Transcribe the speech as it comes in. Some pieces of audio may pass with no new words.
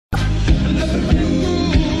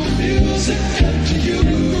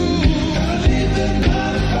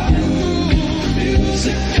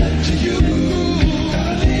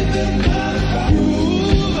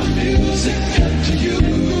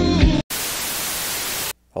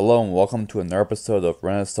Hello and welcome to another episode of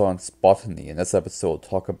Renaissance Botany. In this episode, we'll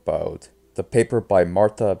talk about the paper by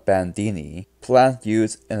Marta Bandini, plant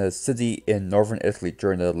used in a city in northern Italy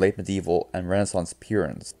during the late medieval and Renaissance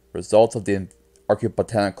periods. Results of the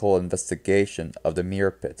archaeobotanical investigation of the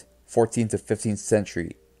Mirror Pit, 14th to 15th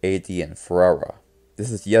century AD in Ferrara.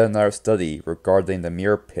 This is yet another study regarding the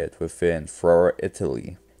Mirror Pit within Ferrara,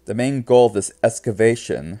 Italy. The main goal of this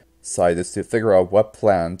excavation site is to figure out what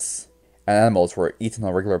plants and animals were eaten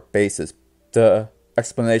on a regular basis. The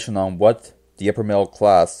explanation on what the upper middle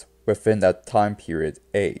class within that time period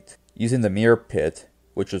ate, using the Mirror Pit,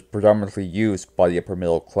 which was predominantly used by the upper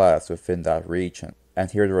middle class within that region.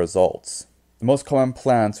 And here are the results. The most common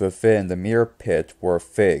plants within the Mirror Pit were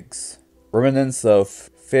figs. Remnants of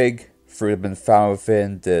fig fruit have been found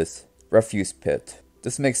within this refuse pit.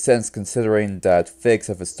 This makes sense considering that figs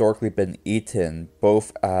have historically been eaten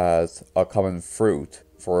both as a common fruit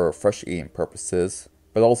for fresh eating purposes,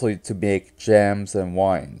 but also to make jams and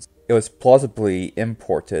wines. It was plausibly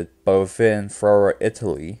imported, but within Ferrara,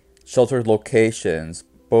 Italy, sheltered locations,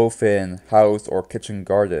 both in house or kitchen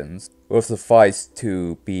gardens, would have sufficed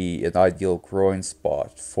to be an ideal growing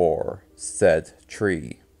spot for said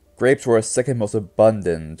tree. Grapes were second most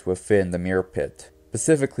abundant within the Mirror Pit,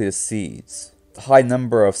 specifically the seeds. The high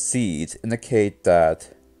number of seeds indicate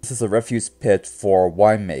that this is a refuse pit for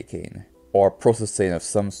winemaking, or processing of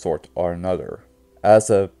some sort or another, as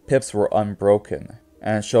the pips were unbroken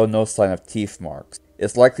and showed no sign of teeth marks.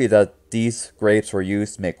 It's likely that these grapes were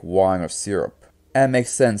used to make wine or syrup, and it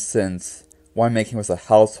makes sense since winemaking was a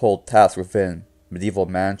household task within medieval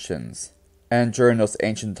mansions, and during those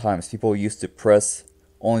ancient times people used to press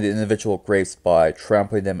only the individual grapes by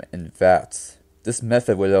trampling them in vats. This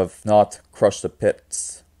method would have not crushed the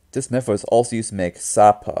pips. This method was also used to make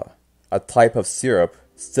sapa, a type of syrup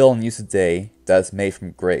still in use today that is made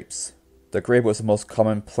from grapes. The grape was the most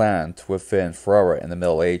common plant within Ferrara in the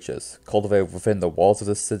Middle Ages, cultivated within the walls of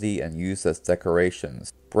the city and used as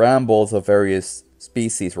decorations. Brambles of various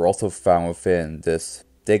species were also found within this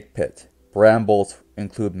dig pit. Brambles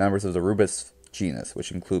include members of the rubus genus,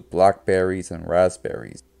 which include blackberries and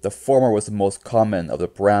raspberries. The former was the most common of the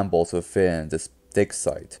brambles within this dig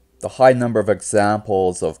site. The high number of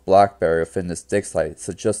examples of blackberry within this dig site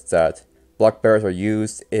suggests that blackberries are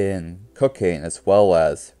used in cooking as well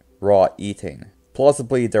as raw eating.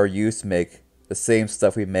 Plausibly, they're used to make the same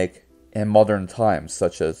stuff we make in modern times,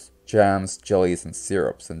 such as jams, jellies, and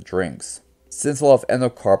syrups and drinks. Since a lot of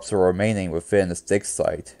endocarps are remaining within this dig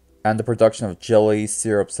site, and the production of jellies,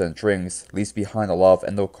 syrups, and drinks leaves behind a lot of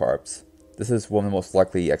endocarps, this is one of the most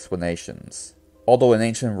likely explanations. Although in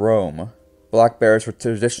ancient Rome, blackberries were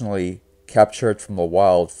traditionally captured from the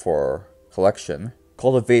wild for collection,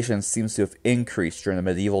 cultivation seems to have increased during the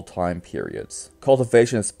medieval time periods.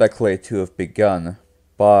 Cultivation is speculated to have begun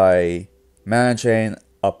by managing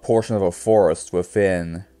a portion of a forest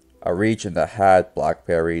within a region that had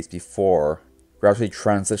blackberries before gradually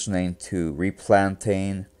transitioning to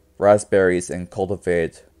replanting raspberries in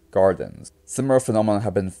cultivated gardens. Similar phenomena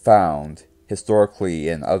have been found historically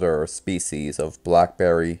in other species of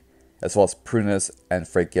blackberry, as well as Prunus and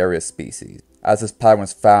Fragaria species, as this pattern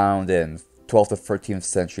was found in 12th to 13th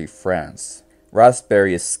century France.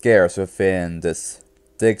 Raspberry is scarce within this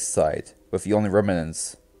dig site, with the only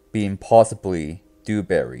remnants being possibly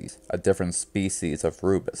dewberries, a different species of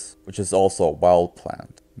rubus, which is also a wild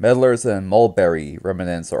plant. Medlars and mulberry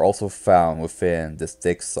remnants are also found within this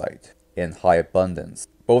dig site in high abundance.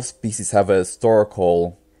 Both species have a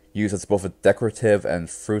historical use as both a decorative and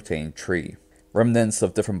fruiting tree. Remnants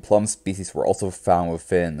of different plum species were also found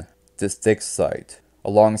within this dig site,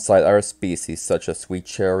 alongside other species such as sweet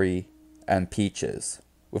cherry and peaches.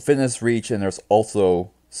 Within this region, there's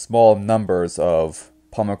also small numbers of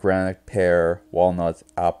pomegranate, pear, walnut,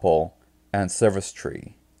 apple, and service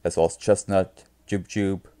tree, as well as chestnut,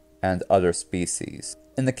 jujube, and other species,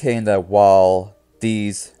 indicating that while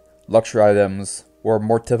these luxury items were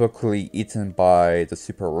more typically eaten by the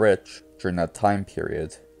super rich during that time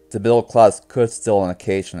period, the middle class could still on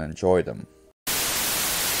occasion enjoy them.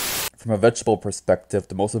 From a vegetable perspective,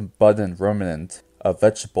 the most abundant remnant of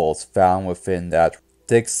vegetables found within that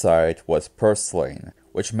dig site was purslane,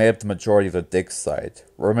 which made up the majority of the dig site.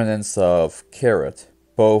 Remnants of carrot,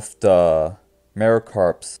 both the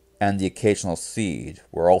merocarps and the occasional seed,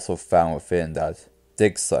 were also found within that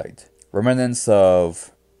dig site. Remnants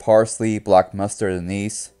of parsley, black mustard,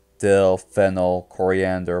 anise, dill, fennel,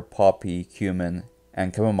 coriander, poppy, cumin,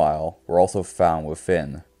 and chamomile were also found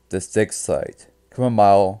within this dig site.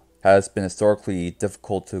 Chamomile has been historically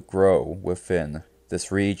difficult to grow within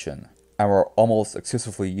this region, and were almost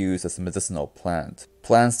exclusively used as a medicinal plant.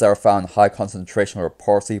 Plants that are found in high concentration were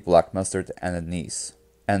parsley, black mustard, and anise,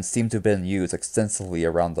 and seem to have been used extensively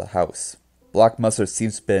around the house. Black mustard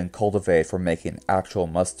seems to have been cultivated for making actual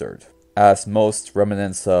mustard, as most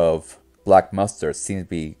remnants of black mustard seem to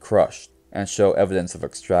be crushed and show evidence of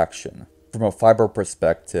extraction. From a fiber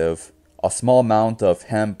perspective, a small amount of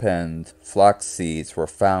hemp and flax seeds were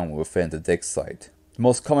found within the dig site. The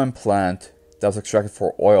most common plant that was extracted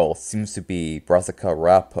for oil seems to be Brassica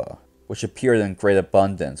rapa, which appeared in great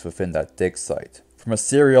abundance within that dig site. From a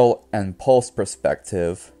cereal and pulse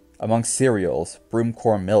perspective, among cereals,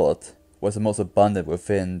 broomcorn millet was the most abundant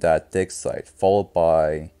within that dig site, followed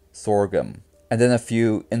by sorghum, and then a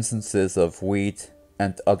few instances of wheat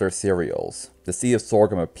and other cereals. The seed of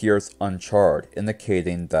sorghum appears uncharred,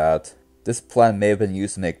 indicating that this plant may have been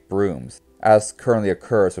used to make brooms, as currently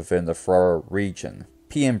occurs within the Ferrara region.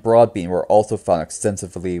 Pea and broadbean were also found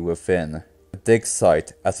extensively within the dig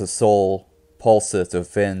site as the sole pulses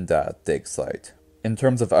within that dig site. In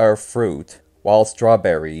terms of our fruit, wild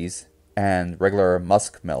strawberries and regular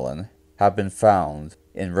muskmelon have been found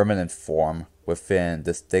in remnant form within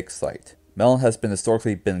this dig site. Melon has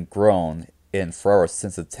historically been grown in Ferrara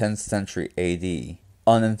since the 10th century AD,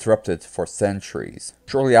 uninterrupted for centuries,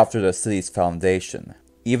 shortly after the city's foundation.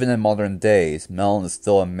 Even in modern days, melon is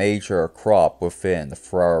still a major crop within the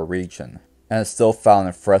Ferrara region, and is still found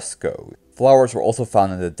in frescoes. Flowers were also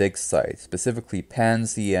found in the dig site, specifically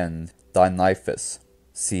pansy and dinifus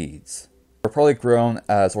seeds. They're probably grown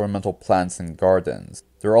as ornamental plants in gardens.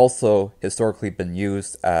 They're also historically been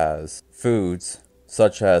used as foods,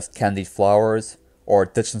 such as candied flowers or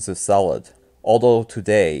ditched into salad, although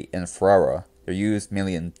today in Ferrara, they're used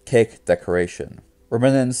mainly in cake decoration.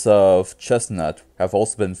 Remnants of chestnut have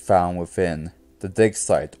also been found within the dig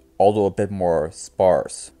site, although a bit more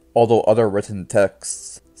sparse. Although other written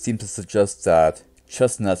texts seem to suggest that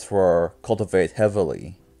chestnuts were cultivated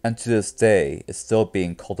heavily, and to this day is still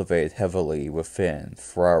being cultivated heavily within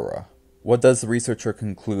Ferrara. What does the researcher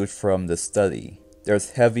conclude from this study?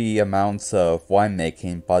 There's heavy amounts of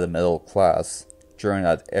winemaking by the middle class during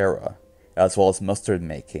that era, as well as mustard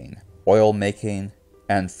making, oil making,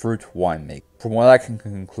 and fruit winemaking. From what I can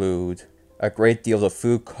conclude, a great deal of the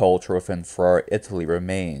food culture within Ferrara, Italy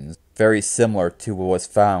remains very similar to what was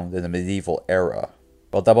found in the medieval era.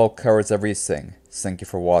 Well, that about covers everything. Thank you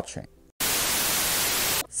for watching.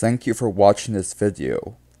 Thank you for watching this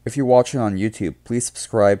video. If you're watching on YouTube, please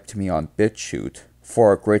subscribe to me on BitChute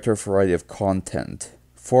for a greater variety of content,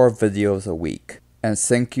 4 videos a week. And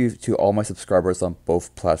thank you to all my subscribers on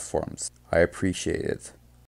both platforms. I appreciate it.